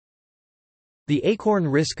The Acorn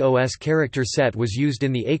RISC OS character set was used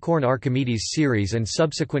in the Acorn Archimedes series and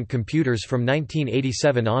subsequent computers from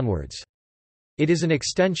 1987 onwards. It is an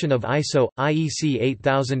extension of ISO IEC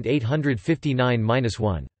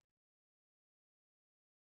 8859-1.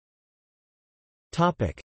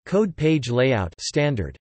 Topic: Code page layout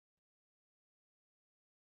standard.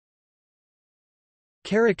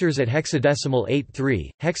 Characters at hexadecimal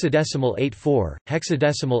 83, hexadecimal 84,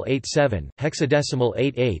 hexadecimal 87, hexadecimal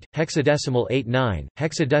 88, hexadecimal 89,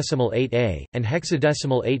 hexadecimal 8A, and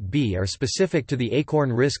hexadecimal 8B are specific to the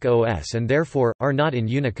Acorn RISC OS and therefore, are not in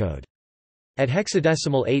Unicode. At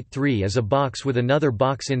hexadecimal 83 is a box with another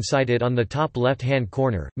box inside it on the top left-hand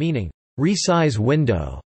corner, meaning, resize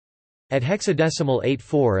window. At hexadecimal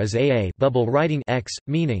 84 is AA bubble writing X,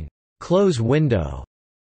 meaning, close window.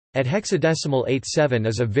 At hexadecimal 87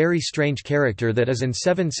 is a very strange character that is in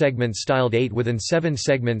 7 segments styled 8 with an 7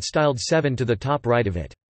 segment styled 7 to the top right of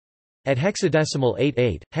it. At hexadecimal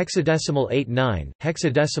 88, hexadecimal 89,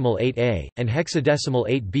 hexadecimal 8A, and hexadecimal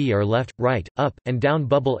 8B are left, right, up, and down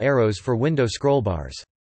bubble arrows for window scrollbars.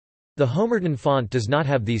 The Homerton font does not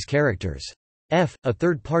have these characters. F, a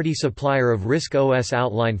third-party supplier of RISC OS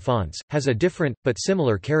outline fonts, has a different, but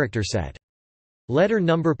similar character set. Letter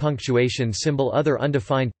number punctuation symbol other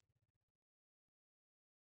undefined.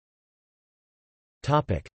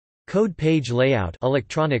 Topic: Code page layout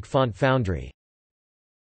electronic font foundry.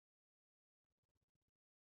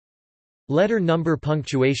 Letter number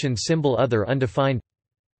punctuation symbol other undefined.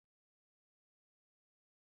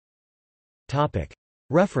 Topic: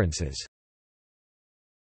 References.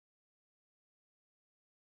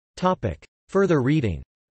 Topic: Further reading.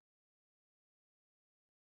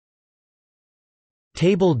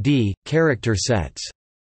 Table D character sets.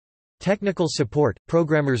 Technical support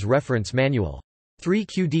Programmer's Reference Manual.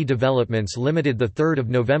 3QD Developments Limited, the 3rd of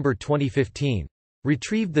November 2015.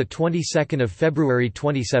 Retrieved the 22nd of February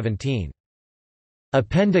 2017.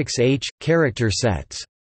 Appendix H character sets.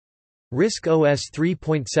 RISC OS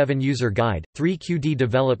 3.7 User Guide. 3QD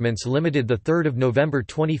Developments Limited, the 3rd of November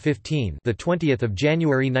 2015. The 20th of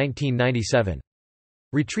January 1997.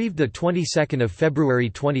 Retrieved the 22nd of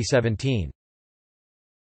February 2017.